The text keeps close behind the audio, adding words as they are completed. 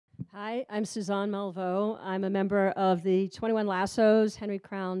Hi, I'm Suzanne Malveaux. I'm a member of the 21 Lassos Henry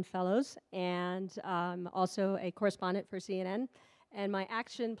Crown Fellows, and also a correspondent for CNN. And my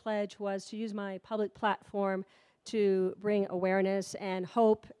action pledge was to use my public platform to bring awareness and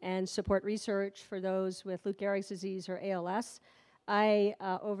hope and support research for those with Lou Gehrig's disease or ALS. I,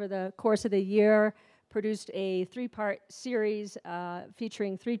 over the course of the year, produced a 3-part series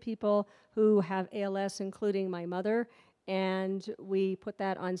featuring 3 people who have ALS, including my mother. And we put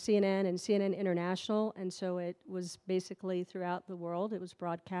that on CNN and CNN International, and so it was basically throughout the world. It was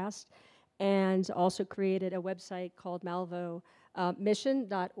broadcast, and also created a website called Malveaux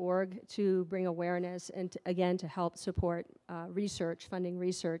mission.org to bring awareness and, again, to help support research, funding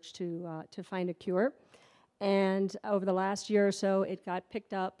research to find a cure. And over the last year or so, it got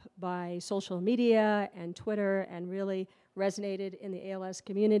picked up by social media and Twitter and really resonated in the ALS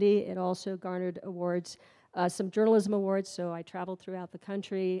community. It also garnered awards, some journalism awards, so I traveled throughout the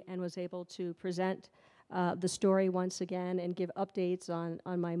country and was able to present the story once again and give updates on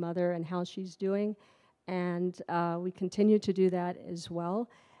my mother and how she's doing. And we continue to do that as well.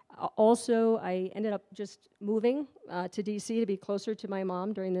 Also, I ended up just moving to DC to be closer to my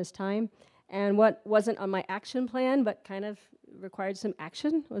mom during this time. And what wasn't on my action plan, but kind of required some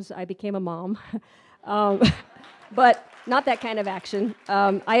action, was I became a mom. But not that kind of action.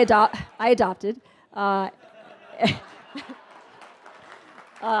 I adopted.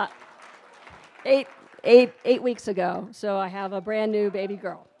 8 weeks ago, so I have a brand new baby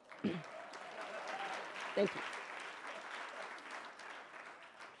girl. Thank you.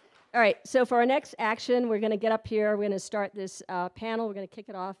 All right, so for our next action, we're going to get up here. We're going to start this panel. We're going to kick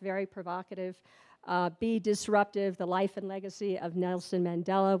it off, very provocative. Be Disruptive, the Life and Legacy of Nelson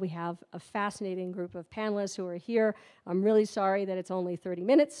Mandela. We have a fascinating group of panelists who are here. I'm really sorry that it's only 30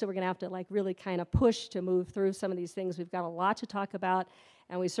 minutes, so we're going to have to really kind of push to move through some of these things. We've got a lot to talk about,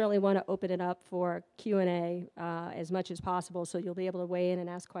 and we certainly want to open it up for Q&A as much as possible, so you'll be able to weigh in and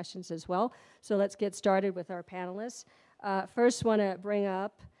ask questions as well. So let's get started with our panelists. First, want to bring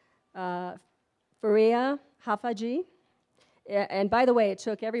up Ferial Haffajee. And by the way, it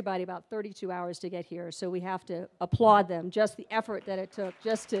took everybody about 32 hours to get here, so we have to applaud them, just the effort that it took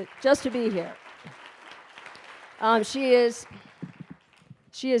just to be here. She is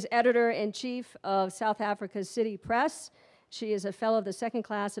editor-in-chief of South Africa's City Press. She is a fellow of the second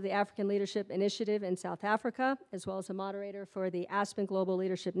class of the African Leadership Initiative in South Africa, as well as a moderator for the Aspen Global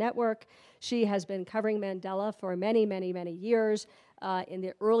Leadership Network. She has been covering Mandela for many, many, many years. In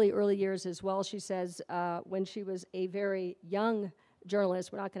the early years as well, she says, when she was a very young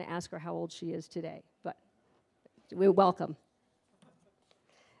journalist. We're not going to ask her how old she is today, but we welcome.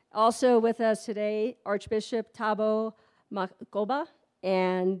 Also with us today, Archbishop Thabo Makgoba,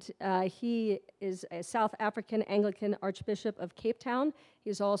 and he is a South African Anglican Archbishop of Cape Town.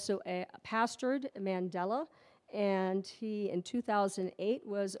 He's also pastored Mandela, and he, in 2008,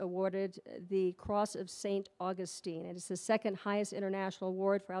 was awarded the Cross of St. Augustine. It is the second highest international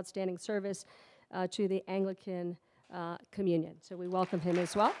award for outstanding service to the Anglican Communion. So we welcome him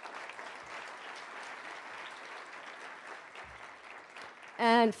as well.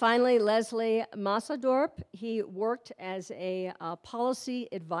 And finally, Leslie Massdorp. He worked as a policy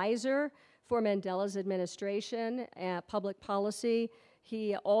advisor for Mandela's administration, public policy.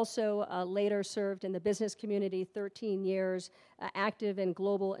 He also later served in the business community 13 years, active in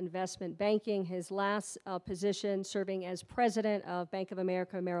global investment banking. His last position serving as president of Bank of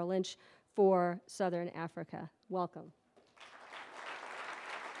America Merrill Lynch for Southern Africa. Welcome.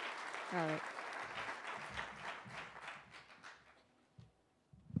 All right.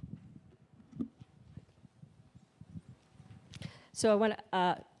 So I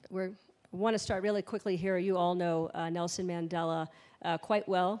want to start really quickly here. You all know Nelson Mandela quite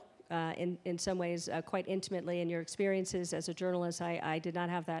well, in some ways quite intimately. In your experiences as a journalist, I did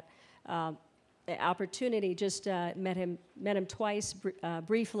not have that opportunity. Just met him twice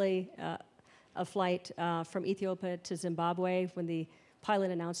briefly. A flight from Ethiopia to Zimbabwe when the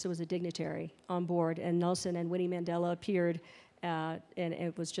pilot announced there was a dignitary on board, and Nelson and Winnie Mandela appeared, and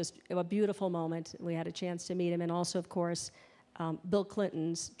it was just a beautiful moment. We had a chance to meet him, and also, of course, Bill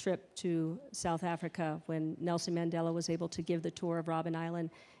Clinton's trip to South Africa when Nelson Mandela was able to give the tour of Robben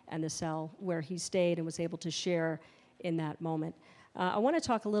Island and the cell where he stayed and was able to share in that moment. I want to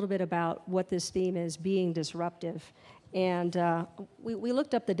talk a little bit about what this theme is, being disruptive. And we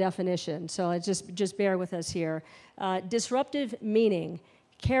looked up the definition, so just bear with us here. Disruptive meaning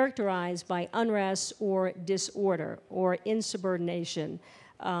characterized by unrest or disorder or insubordination.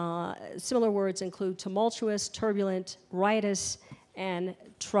 Similar words include tumultuous, turbulent, riotous, and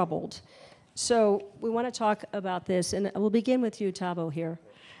troubled. So we want to talk about this, and we'll begin with you, Thabo, here.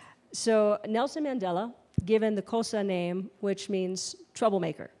 So Nelson Mandela, given the Xhosa name, which means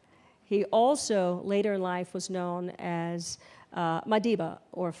troublemaker. He also, later in life, was known as Madiba,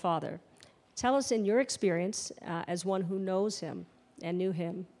 or father. Tell us, in your experience, as one who knows him and knew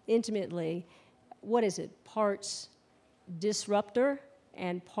him intimately, what is it? Parts disruptor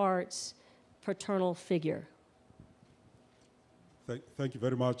and parts paternal figure? Thank you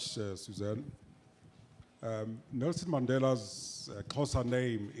very much, Suzanne. Nelson Mandela's Xhosa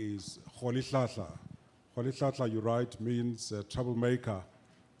name is Rolihlahla. Rolihlahla, you're right, means troublemaker,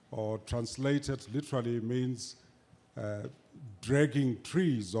 or translated literally means dragging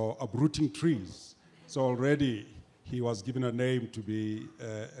trees or uprooting trees. So already he was given a name to be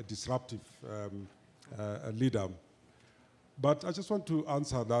a disruptive leader. But I just want to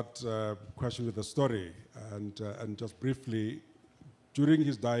answer that question with a story, and just briefly, during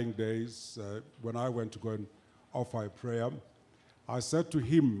his dying days, when I went to go and offer a prayer, I said to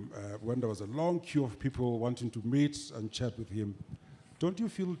him, when there was a long queue of people wanting to meet and chat with him, don't you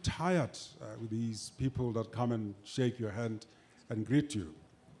feel tired with these people that come and shake your hand and greet you?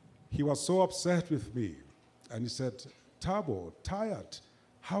 He was so upset with me, and he said, Thabo, tired?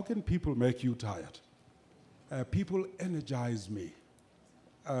 How can people make you tired? People energize me.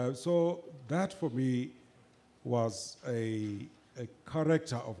 So that for me was a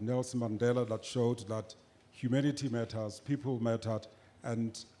character of Nelson Mandela that showed that humanity matters, people mattered,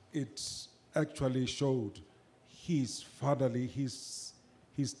 and it actually showed his fatherly, his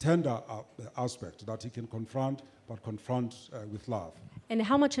tender aspect, that he can confront, but confront with love. And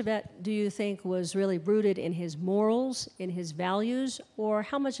how much of that do you think was really rooted in his morals, in his values, or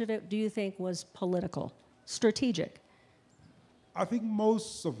how much of it do you think was political, strategic? I think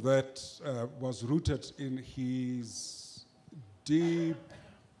most of that was rooted in his deep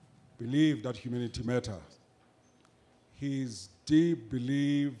belief that humanity matters. His deep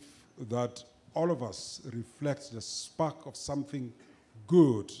belief that all of us reflect the spark of something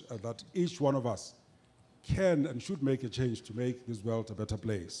good, that each one of us can and should make a change to make this world a better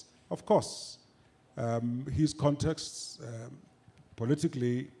place. Of course, his contexts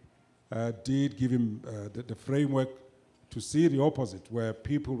politically did give him the framework to see the opposite, where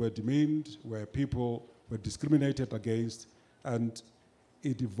people were demeaned, where people were discriminated against, and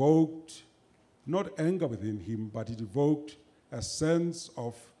it evoked not anger within him, but it evoked a sense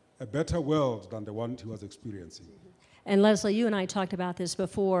of a better world than the one he was experiencing. And Leslie, you and I talked about this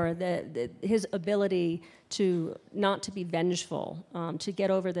before, his ability to not to be vengeful, to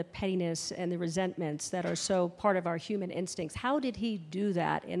get over the pettiness and the resentments that are so part of our human instincts. How did he do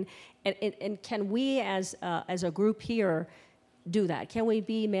that? And can we as a group here do that? Can we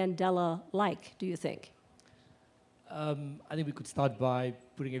be Mandela-like, do you think? I think we could start by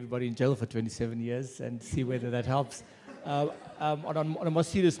putting everybody in jail for 27 years and see whether that helps. On a more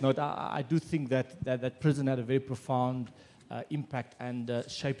serious note, I do think that prison had a very profound impact and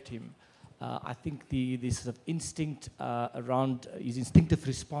shaped him. I think the sort of instinct around his instinctive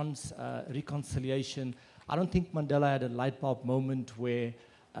response, reconciliation, I don't think Mandela had a light bulb moment where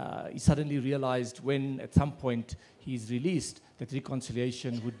he suddenly realized when at some point he's released that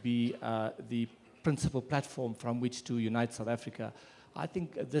reconciliation would be the principal platform from which to unite South Africa. I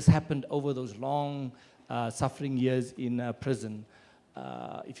think this happened over those long suffering years in prison.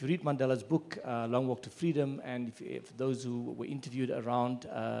 If you read Mandela's book, Long Walk to Freedom, and if those who were interviewed around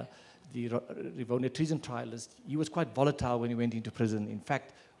the Rivonia treason trialist, he was quite volatile when he went into prison. In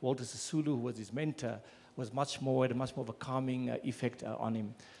fact, Walter Sisulu, who was his mentor, was had much more of a calming effect on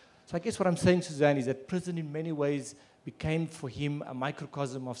him. So I guess what I'm saying, Suzanne, is that prison in many ways became for him a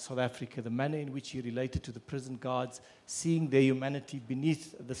microcosm of South Africa, the manner in which he related to the prison guards, seeing their humanity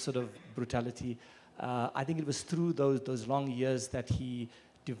beneath the sort of brutality. I think it was through those long years that he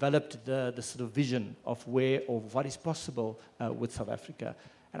developed the sort of vision of what is possible with South Africa.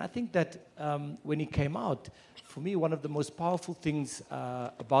 And I think that when he came out, for me, one of the most powerful things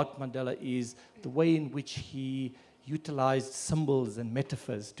about Mandela is the way in which he utilized symbols and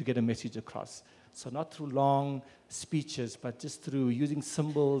metaphors to get a message across. So not through long speeches, but just through using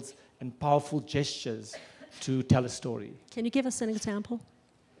symbols and powerful gestures to tell a story. Can you give us an example?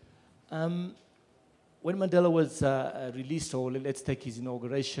 When Mandela was released, or let's take his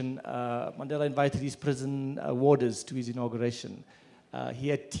inauguration, Mandela invited his prison warders to his inauguration. He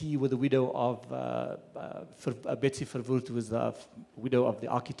had tea with the widow of Betsy Verwoerd, who was the widow of the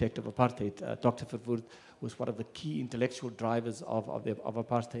architect of Apartheid. Dr. Verwoerd was one of the key intellectual drivers of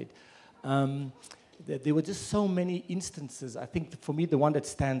Apartheid. There were just so many instances. I think for me, the one that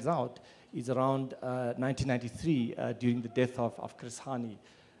stands out is around 1993, during the death of Chris Hani,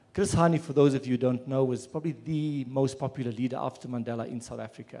 Chris Hani, for those of you who don't know, was probably the most popular leader after Mandela in South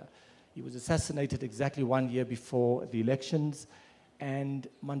Africa. He was assassinated exactly 1 year before the elections, and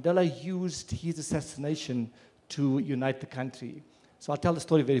Mandela used his assassination to unite the country. So I'll tell the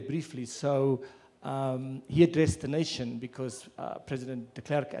story very briefly. So he addressed the nation because President de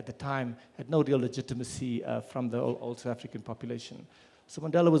Klerk at the time had no real legitimacy from the old South African population. So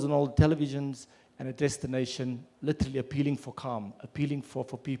Mandela was on all the televisions and addressed the nation, literally appealing for calm, appealing for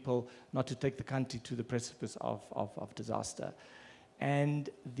people not to take the country to the precipice of disaster. And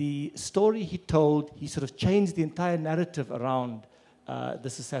the story he told, he sort of changed the entire narrative around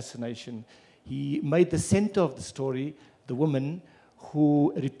this assassination. He made the center of the story the woman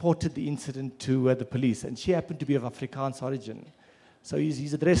who reported the incident to the police, and she happened to be of Afrikaans origin. So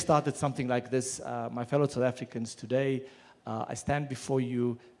his address started something like this: my fellow South Africans, today I stand before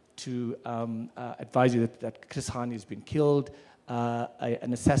you to advise you that Chris Hani has been killed,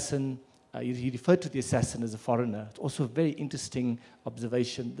 an assassin. He referred to the assassin as a foreigner. It's also a very interesting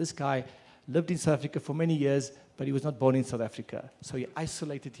observation. This guy lived in South Africa for many years, but he was not born in South Africa. So he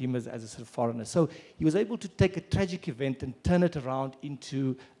isolated him as a sort of foreigner. So he was able to take a tragic event and turn it around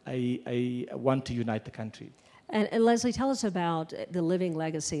into a one to unite the country. And Leslie, tell us about the living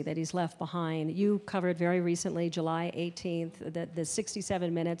legacy that he's left behind. You covered very recently, July 18th, the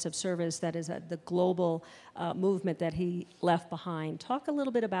 67 minutes of service that is the global movement that he left behind. Talk a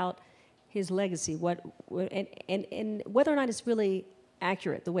little bit about his legacy, and whether or not it's really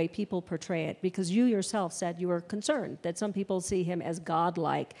accurate, the way people portray it, because you yourself said you were concerned that some people see him as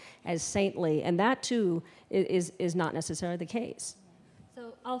godlike, as saintly, and that too is not necessarily the case.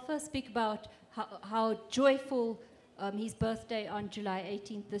 So I'll first speak about how joyful his birthday on July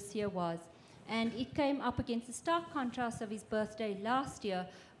 18th this year was. And it came up against the stark contrast of his birthday last year,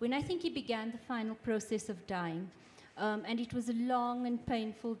 when I think he began the final process of dying. And it was a long and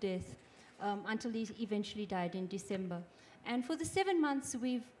painful death until he eventually died in December. And for the 7 months,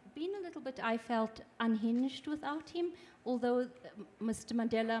 we've been a little bit, I felt, unhinged without him. Although Mr.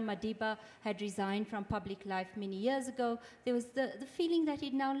 Mandela Madiba had resigned from public life many years ago, there was the feeling that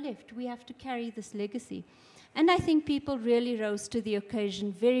he'd now left. We have to carry this legacy. And I think people really rose to the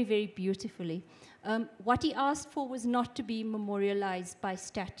occasion very, very beautifully. What he asked for was not to be memorialized by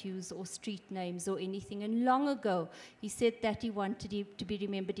statues or street names or anything. And long ago, he said that he wanted it to be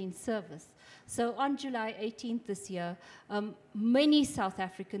remembered in service. So on July 18th this year, many South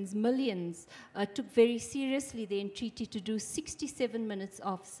Africans, millions, took very seriously the entreaty to do 67 minutes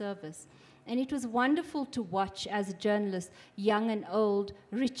of service. And it was wonderful to watch as a journalist, young and old,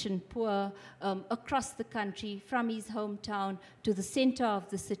 rich and poor, across the country, from his hometown to the center of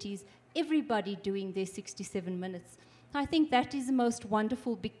the cities, everybody doing their 67 minutes. I think that is the most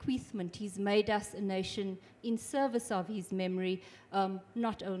wonderful bequeathment. He's made us a nation in service of his memory,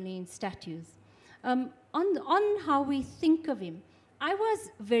 not only in statues. On how we think of him, I was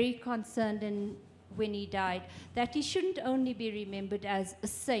very concerned when he died that he shouldn't only be remembered as a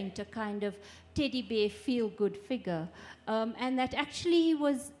saint, a kind of teddy bear feel-good figure, and that actually he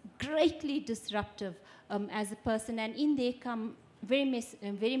was greatly disruptive as a person, and in there come very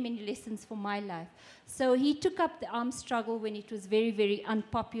many lessons for my life. So he took up the armed struggle when it was very, very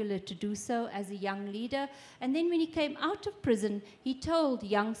unpopular to do so as a young leader. And then when he came out of prison, he told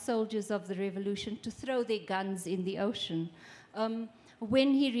young soldiers of the revolution to throw their guns in the ocean.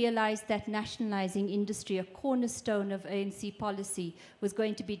 When he realized that nationalizing industry, a cornerstone of ANC policy, was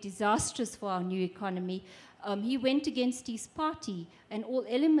going to be disastrous for our new economy, he went against his party and all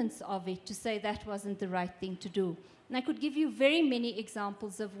elements of it to say that wasn't the right thing to do. And I could give you very many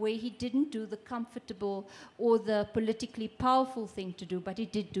examples of where he didn't do the comfortable or the politically powerful thing to do, but he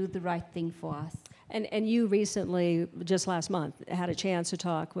did do the right thing for us. And you recently, just last month, had a chance to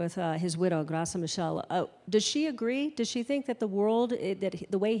talk with his widow, Graça Machel. Does she agree? Does she think that the world, that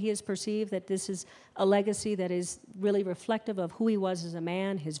the way he is perceived, that this is a legacy that is really reflective of who he was as a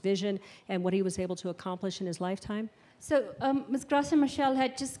man, his vision, and what he was able to accomplish in his lifetime? So Ms. Graça Machel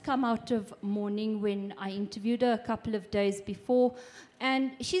had just come out of mourning when I interviewed her a couple of days before,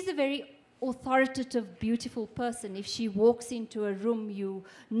 and she's a very authoritative, beautiful person. If she walks into a room, you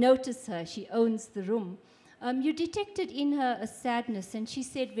notice her. She owns the room. You detected in her a sadness, and she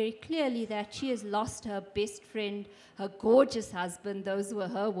said very clearly that she has lost her best friend, her gorgeous husband. Those were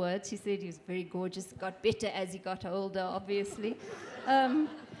her words. She said he was very gorgeous, got better as he got older, obviously.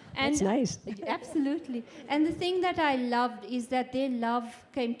 That's nice. Absolutely. And the thing that I loved is that their love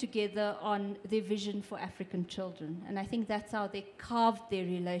came together on their vision for African children. And I think that's how they carved their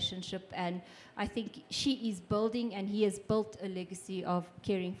relationship. And I think she is building and he has built a legacy of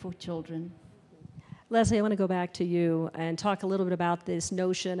caring for children. Leslie, I want to go back to you and talk a little bit about this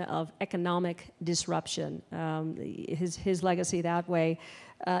notion of economic disruption, his legacy that way.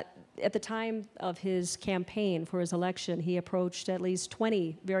 At the time of his campaign for his election, he approached at least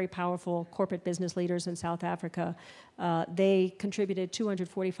 20 very powerful corporate business leaders in South Africa. They contributed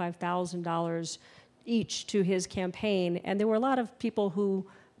 $245,000 each to his campaign, and there were a lot of people who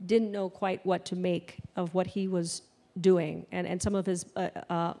didn't know quite what to make of what he was doing, and some of his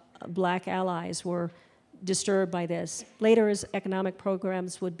black allies were disturbed by this. Later, his economic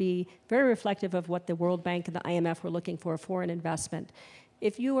programs would be very reflective of what the World Bank and the IMF were looking for, foreign investment.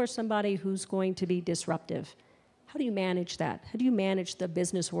 If you are somebody who's going to be disruptive, how do you manage that? How do you manage the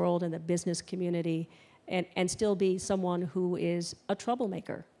business world and the business community and still be someone who is a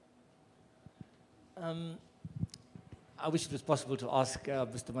troublemaker? I wish it was possible to ask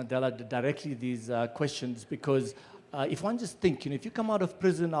Mr. Mandela directly these questions, because if one just think, if you come out of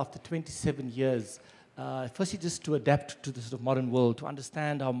prison after 27 years, firstly just to adapt to the sort of modern world, to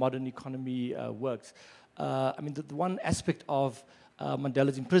understand how modern economy works. I mean, the one aspect of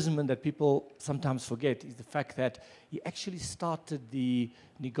Mandela's imprisonment that people sometimes forget is the fact that he actually started the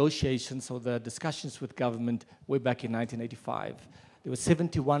negotiations or the discussions with government way back in 1985. There were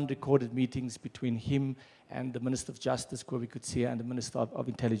 71 recorded meetings between him and the Minister of Justice, where we could see, and the Minister of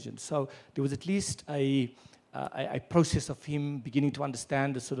Intelligence. So there was at least a process of him beginning to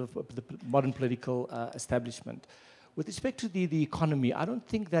understand the sort of the modern political establishment. With respect to the economy, I don't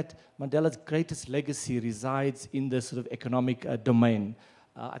think that Mandela's greatest legacy resides in the sort of economic domain.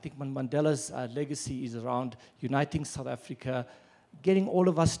 I think Mandela's legacy is around uniting South Africa, getting all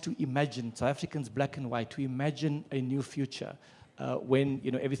of us to imagine, South Africans black and white, to imagine a new future when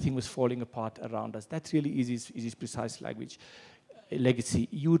everything was falling apart around us. That really is his precise legacy.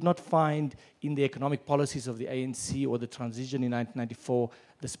 You would not find in the economic policies of the ANC or the transition in 1994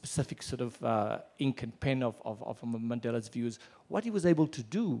 the specific sort of ink and pen of Mandela's views. What he was able to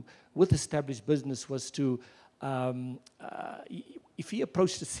do with established business was to, if he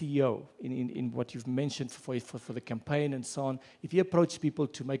approached the CEO in what you've mentioned for the campaign and so on, if he approached people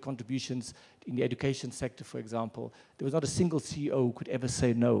to make contributions in the education sector, for example, there was not a single CEO who could ever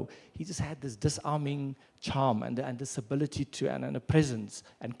say no. He just had this disarming charm and this ability to, and a presence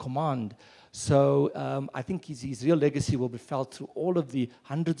and command. So I think his real legacy will be felt through all of the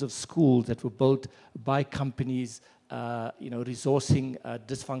hundreds of schools that were built by companies, resourcing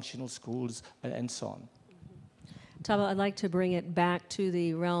dysfunctional schools and so on. Thabo, I'd like to bring it back to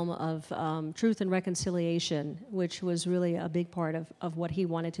the realm of truth and reconciliation, which was really a big part of what he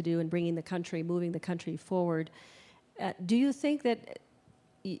wanted to do in bringing the country, moving the country forward. Do you think that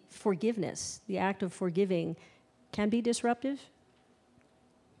forgiveness, the act of forgiving, can be disruptive?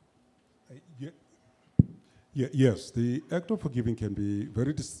 Yes, the act of forgiving can be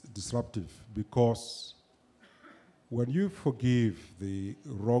very disruptive, because when you forgive the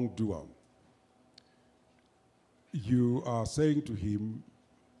wrongdoer, you are saying to him,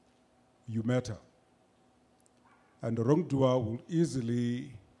 you matter. And the wrongdoer will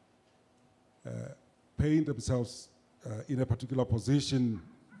easily paint themselves in a particular position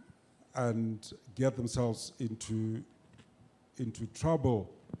and get themselves into trouble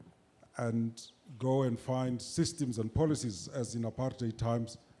and go and find systems and policies, as in apartheid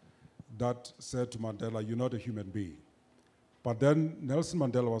times, that said to Mandela, you're not a human being. But then Nelson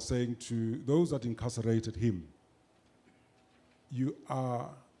Mandela was saying to those that incarcerated him, you are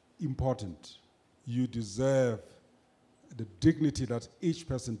important. You deserve the dignity that each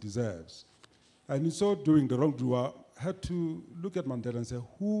person deserves. And in so doing, the wrongdoer had to look at Mandela and say,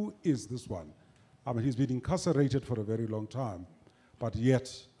 who is this one? I mean, he's been incarcerated for a very long time, but yet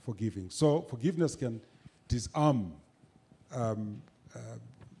forgiving. So forgiveness can disarm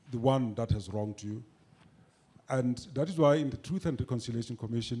the one that has wronged you. And that is why in the Truth and Reconciliation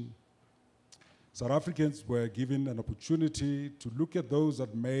Commission, South Africans were given an opportunity to look at those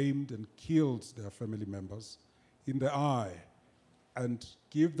that maimed and killed their family members in the eye and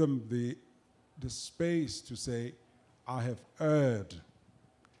give them the space to say, I have erred.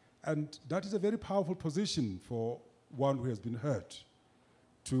 And that is a very powerful position for one who has been hurt,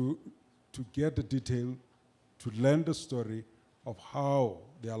 to get the detail, to learn the story of how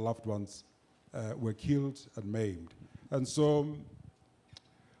their loved ones were killed and maimed. And so,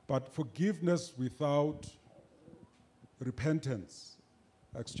 but forgiveness without repentance,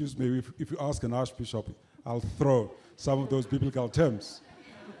 excuse me, if you ask an archbishop, I'll throw some of those biblical terms.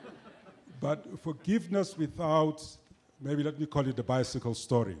 But forgiveness without, maybe let me call it the bicycle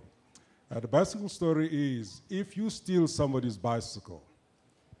story. The bicycle story is, if you steal somebody's bicycle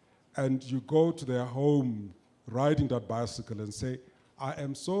and you go to their home riding that bicycle and say, I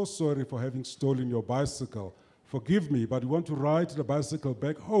am so sorry for having stolen your bicycle. Forgive me, but you want to ride the bicycle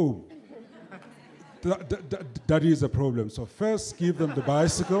back home. That is a problem. So first give them the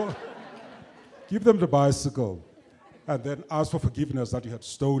bicycle, and then ask for forgiveness that you had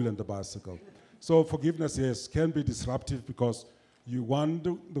stolen the bicycle. So forgiveness, yes, can be disruptive because you want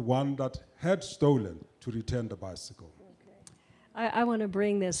the one that had stolen to return the bicycle. I want to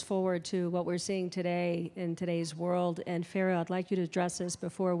bring this forward to what we're seeing today in today's world. And Ferial, I'd like you to address this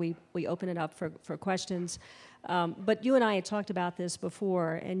before we open it up for questions. But you and I had talked about this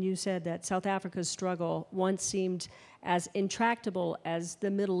before, and you said that South Africa's struggle once seemed as intractable as the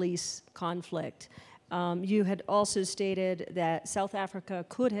Middle East conflict. You had also stated that South Africa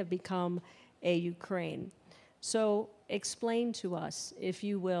could have become a Ukraine. So explain to us, if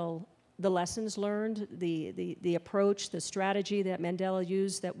you will, the lessons learned, the approach, the strategy that Mandela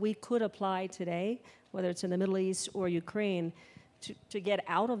used that we could apply today, whether it's in the Middle East or Ukraine, to get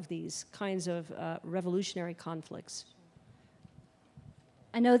out of these kinds of revolutionary conflicts.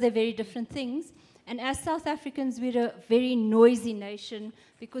 I know they're very different things. And as South Africans, we're a very noisy nation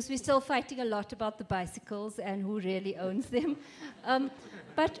because we're still fighting a lot about the bicycles and who really owns them.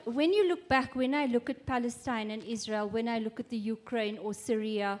 But when you look back, when I look at Palestine and Israel, when I look at the Ukraine or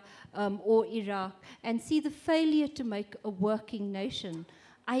Syria or Iraq, and see the failure to make a working nation,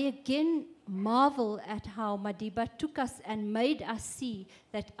 I again marvel at how Madiba took us and made us see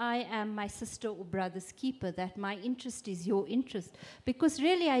that I am my sister or brother's keeper, that my interest is your interest. Because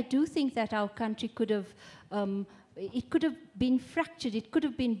really, I do think that our country could have, it could have been fractured, it could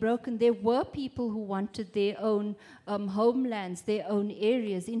have been broken. There were people who wanted their own homelands, their own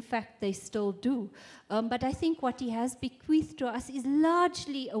areas. In fact, they still do. But I think what he has bequeathed to us is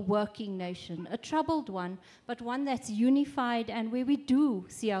largely a working nation, a troubled one, but one that's unified and where we do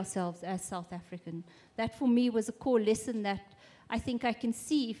see ourselves as South African. That for me was a core lesson that I think I can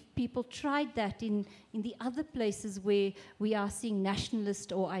see if people tried that in the other places where we are seeing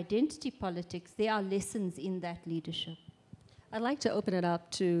nationalist or identity politics, there are lessons in that leadership. I'd like to open it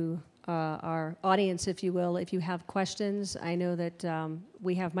up to our audience, if you will, if you have questions. I know that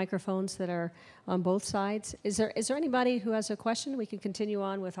we have microphones that are on both sides. Is there anybody who has a question? We can continue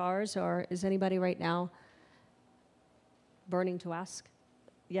on with ours, or is anybody right now burning to ask?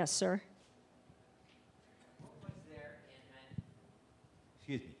 Yes, sir.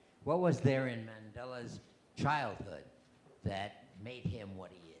 What was there in Mandela's childhood that made him what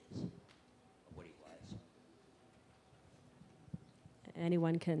he is, what he was?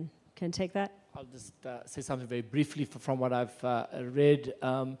 Anyone can take that? I'll just say something very briefly from what I've read.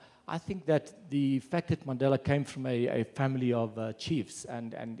 I think that the fact that Mandela came from a family of chiefs,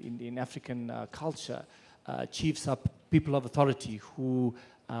 and in African culture, chiefs are people of authority who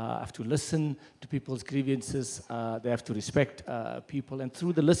have to listen to people's grievances, they have to respect people, and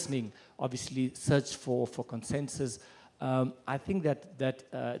through the listening, obviously search for consensus. I think that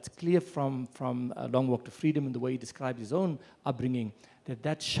it's clear from Long Walk to Freedom and the way he described his own upbringing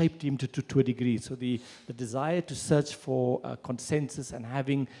that shaped him to a degree. So the desire to search for consensus and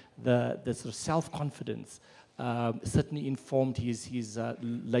having the sort of self-confidence certainly informed his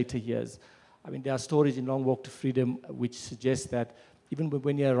later years. I mean, there are stories in Long Walk to Freedom which suggest that even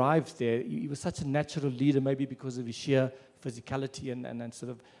when he arrived there, he was such a natural leader, maybe because of his sheer physicality and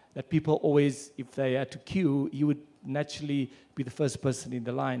sort of that people always, if they had to queue, he would naturally be the first person in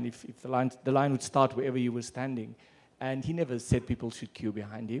the line. If the line would start wherever he was standing. And he never said people should queue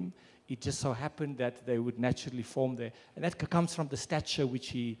behind him. It just so happened that they would naturally form there. And that comes from the stature which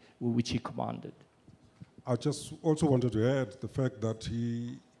he commanded. I just also wanted to add the fact that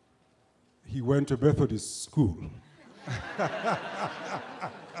he went to Methodist school.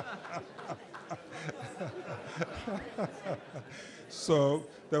 So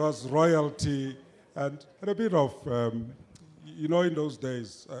there was royalty and a bit of, you know, in those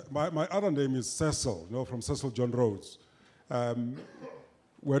days, my other name is Cecil, you know, from Cecil John Rhodes.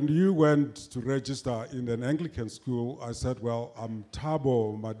 When you went to register in an Anglican school, I said, well, I'm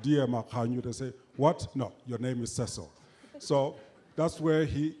Thabo, my dear Makgoba. They say, what? No, your name is Cecil. So that's where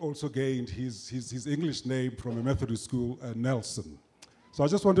he also gained his English name from a Methodist school, Nelson. So I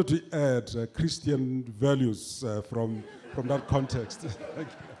just wanted to add Christian values from that context. Thank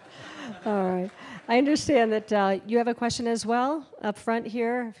you. All right. I understand that you have a question as well up front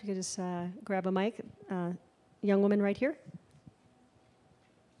here. If you could just grab a mic. Young woman right here.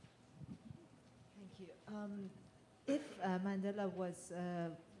 Thank you. If Mandela was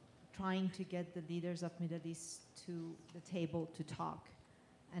trying to get the leaders of Middle East to the table to talk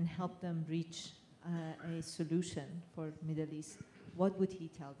and help them reach a solution for Middle East, what would he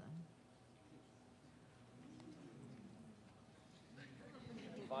tell them?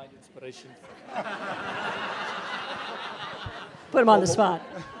 divine inspiration. Put him on the spot.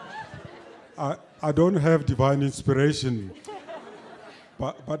 I don't have divine inspiration,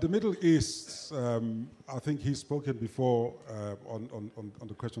 but the Middle East, I think he's spoken before on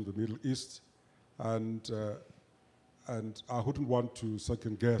the question of the Middle East, and I wouldn't want to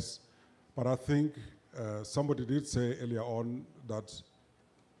second guess, but I think somebody did say earlier on that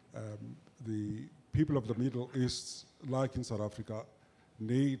the people of the Middle East, like in South Africa,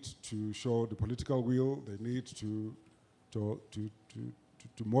 need to show the political will. They need to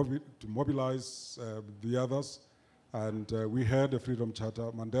mobilize the others. And we had a Freedom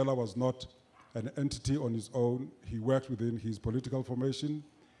Charter. Mandela was not an entity on his own. He worked within his political formation.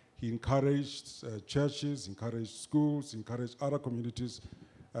 He encouraged churches, encouraged schools, encouraged other communities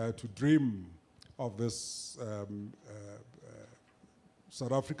to dream of this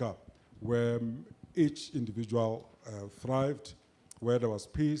South Africa where each individual thrived, where there was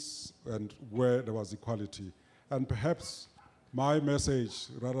peace and where there was equality. And perhaps my message,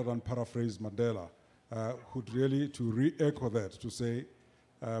 rather than paraphrase Mandela, would really to re-echo that, to say,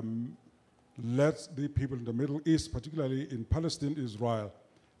 let the people in the Middle East, particularly in Palestine, Israel,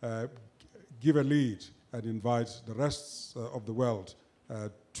 give a lead and invite the rest of the world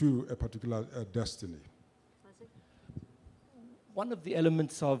to a particular destiny. One of the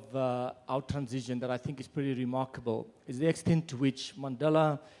elements of our transition that I think is pretty remarkable is the extent to which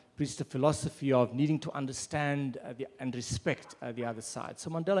Mandela preached a philosophy of needing to understand and respect the other side. So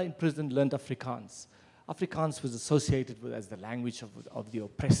Mandela in prison learned Afrikaans. Afrikaans was associated with as the language of the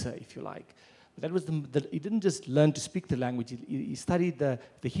oppressor, if you like. But that was he didn't just learn to speak the language, he studied the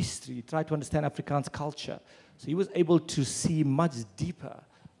history, he tried to understand Afrikaans culture. So he was able to see much deeper,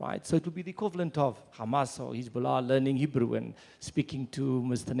 right? So it would be the equivalent of Hamas or Hezbollah learning Hebrew and speaking to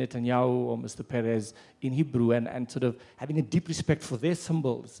Mr. Netanyahu or Mr. Perez in Hebrew and sort of having a deep respect for their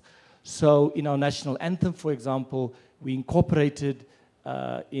symbols. So in our national anthem, for example, we incorporated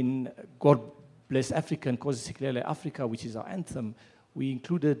in God Bless Africa and Nkosi Sikelel' Africa, which is our anthem, we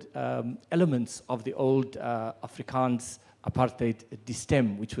included elements of the old Afrikaans Apartheid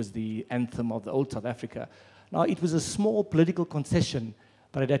Distem, which was the anthem of the old South Africa. Now, it was a small political concession,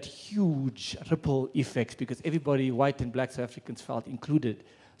 but it had huge ripple effects because everybody, white and black South Africans, felt included.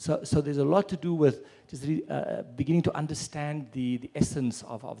 So there's a lot to do with just beginning to understand the essence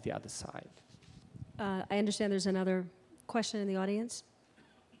of the other side. I understand there's another question in the audience.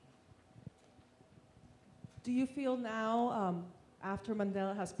 Do you feel now, after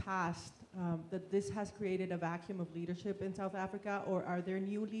Mandela has passed, that this has created a vacuum of leadership in South Africa, or are there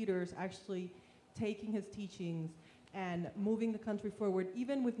new leaders actually taking his teachings and moving the country forward,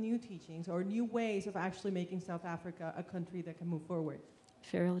 even with new teachings or new ways of actually making South Africa a country that can move forward?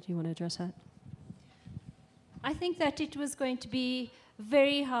 Ferial, do you want to address that? I think that it was going to be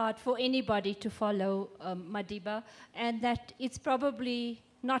very hard for anybody to follow Madiba, and that it's probably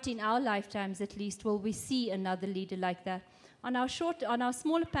not in our lifetimes, at least, will we see another leader like that. On our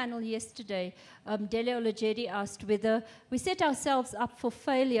smaller panel yesterday, Dele Olajedi asked whether we set ourselves up for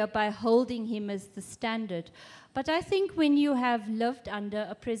failure by holding him as the standard. But I think when you have lived under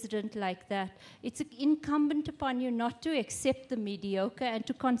a president like that, it's incumbent upon you not to accept the mediocre and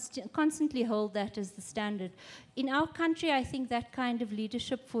to constantly hold that as the standard. In our country, I think that kind of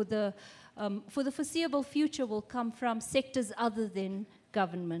leadership for the foreseeable future will come from sectors other than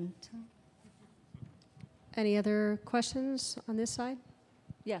government. Any other questions on this side?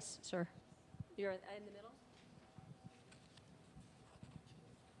 Yes, sir. You're in the middle.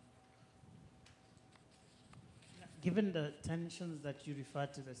 Given the tensions that you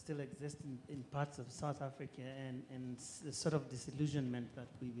referred to that still exist in parts of South Africa and the sort of disillusionment that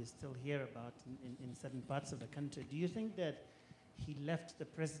we will still hear about in certain parts of the country, do you think that he left the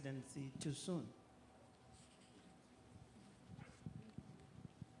presidency too soon?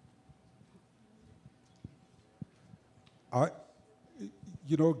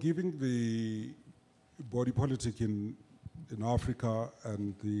 Given the body politic in Africa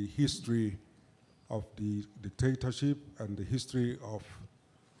and the history of the dictatorship and the history of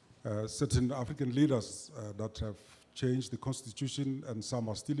certain African leaders that have changed the constitution and some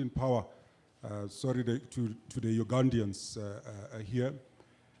are still in power, sorry to the Ugandians here,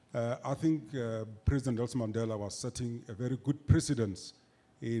 I think President Nelson Mandela was setting a very good precedence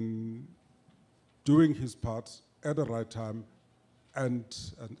in doing his part at the right time and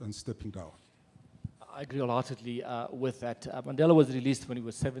stepping down. I agree wholeheartedly with that. Mandela was released when he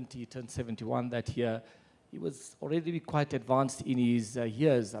was 70, he turned 71 that year. He was already quite advanced in his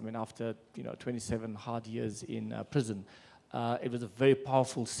years, I mean, after 27 hard years in prison. it was a very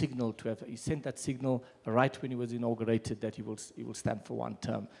powerful signal to have. He sent that signal right when he was inaugurated that he will stand for one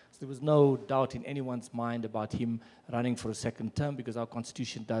term. So there was no doubt in anyone's mind about him running for a second term, because our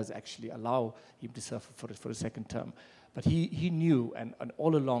constitution does actually allow him to serve for a second term. But he knew, and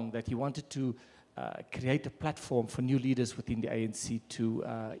all along, that he wanted to create a platform for new leaders within the ANC to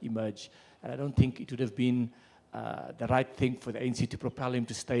emerge. And I don't think it would have been the right thing for the ANC to propel him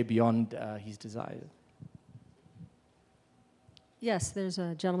to stay beyond his desire. Yes, there's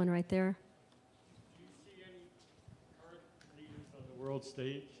a gentleman right there. Do you see any current leaders on the world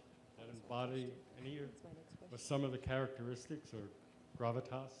stage that embody any or some of the characteristics or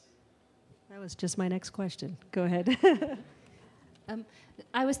gravitas? That was just my next question. Go ahead.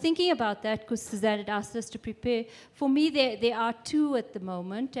 I was thinking about that because Suzanne had asked us to prepare. For me, there are two at the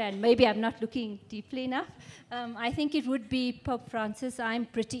moment, and maybe I'm not looking deeply enough. I think it would be Pope Francis. I'm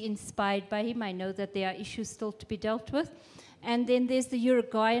pretty inspired by him. I know that there are issues still to be dealt with. And then there's the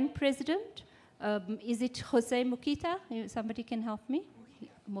Uruguayan president. Is it Jose Mujica? Somebody can help me?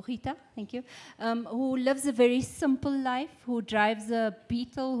 Mujica, thank you. Who lives a very simple life, who drives a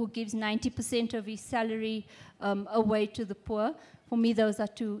Beetle, who gives 90% of his salary away to the poor. For me, those are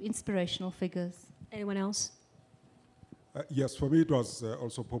two inspirational figures. Anyone else? Yes, for me it was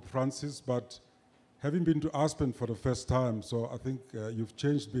also Pope Francis, but having been to Aspen for the first time, so I think you've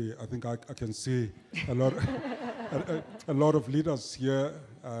changed me. I think I can see a lot, a lot of leaders here,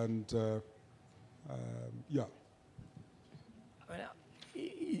 and yeah.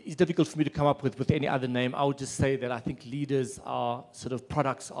 It's difficult for me to come up with any other name. I would just say that I think leaders are sort of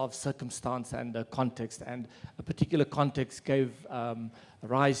products of circumstance and context, and a particular context gave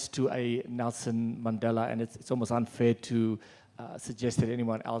rise to a Nelson Mandela, and it's almost unfair to suggest that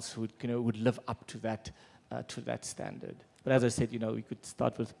anyone else would live up to that standard. But as I said, we could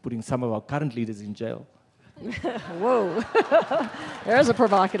start with putting some of our current leaders in jail. Whoa, there's a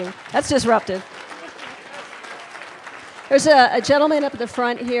provocative. That's disruptive. There's a gentleman up at the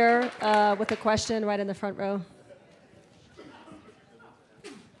front here with a question right in the front row.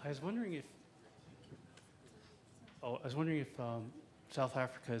 I was wondering if South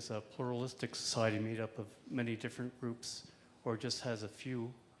Africa is a pluralistic society made up of many different groups, or just has a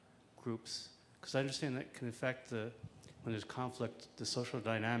few groups, because I understand that can affect when there's conflict, the social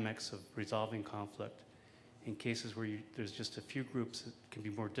dynamics of resolving conflict. In cases where there's just a few groups, it can be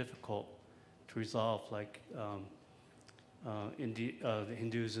more difficult to resolve, like the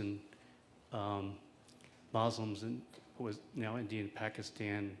Hindus and Muslims, and what was now India and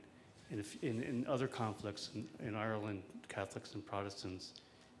Pakistan, in other conflicts in Ireland, Catholics and Protestants,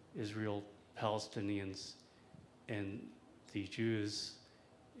 Israel, Palestinians, and the Jews,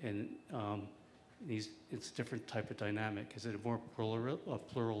 and it's a different type of dynamic. Is it more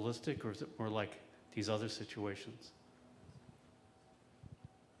pluralistic, or is it more like these other situations?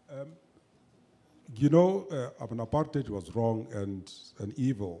 Apartheid was wrong and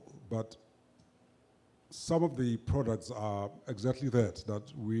evil, but some of the products are exactly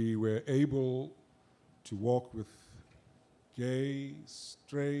that we were able to walk with gay,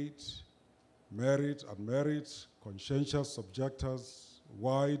 straight, married, unmarried, conscientious objectors,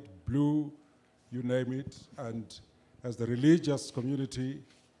 white, blue, you name it. And as the religious community,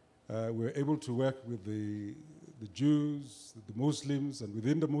 we were able to work with the Jews, the Muslims, and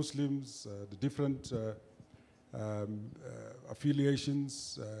within the Muslims, the different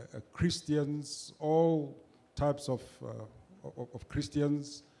affiliations, Christians, all types of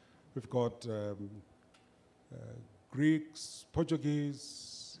Christians. We've got Greeks,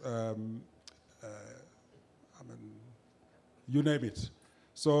 Portuguese, you name it.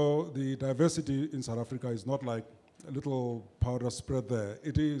 So the diversity in South Africa is not like a little powder spread there.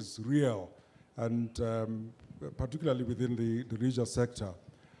 It is real, and particularly within the religious sector.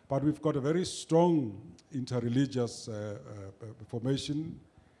 But we've got a very strong interreligious formation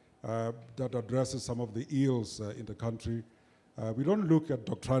that addresses some of the ills in the country. We don't look at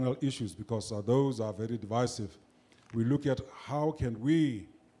doctrinal issues because those are very divisive. We look at how can we,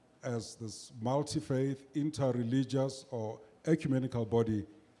 as this multi-faith, interreligious or ecumenical body,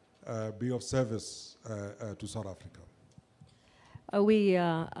 be of service to South Africa.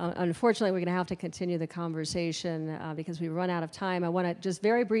 Unfortunately, we're going to have to continue the conversation because we run out of time. I want to just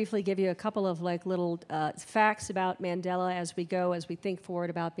very briefly give you a couple of little facts about Mandela as we think forward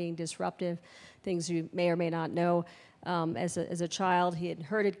about being disruptive, things you may or may not know. As a child, he had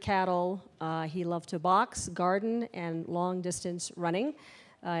herded cattle. He loved to box, garden, and long-distance running.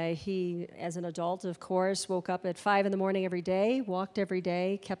 He, as an adult, of course, woke up at 5 in the morning every day, walked every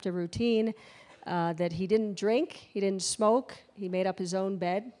day, kept a routine. That he didn't drink, he didn't smoke, he made up his own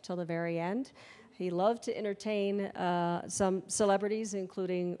bed till the very end. He loved to entertain some celebrities,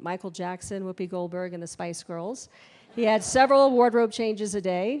 including Michael Jackson, Whoopi Goldberg, and the Spice Girls. He had several wardrobe changes a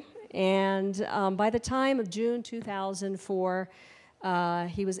day, and by the time of June 2004,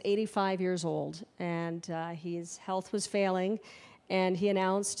 he was 85 years old, and his health was failing, and he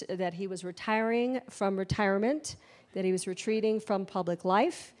announced that he was retiring from retirement, that he was retreating from public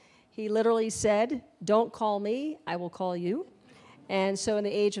life. He literally said, "Don't call me, I will call you." And so in the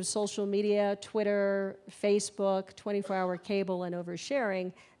age of social media, Twitter, Facebook, 24-hour cable, and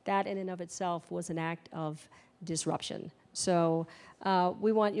oversharing, that in and of itself was an act of disruption. So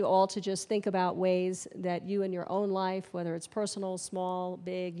we want you all to just think about ways that you in your own life, whether it's personal, small,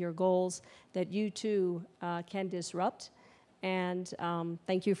 big, your goals, that you too can disrupt. And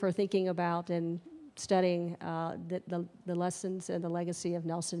thank you for thinking about and studying the lessons and the legacy of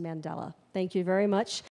Nelson Mandela. Thank you very much.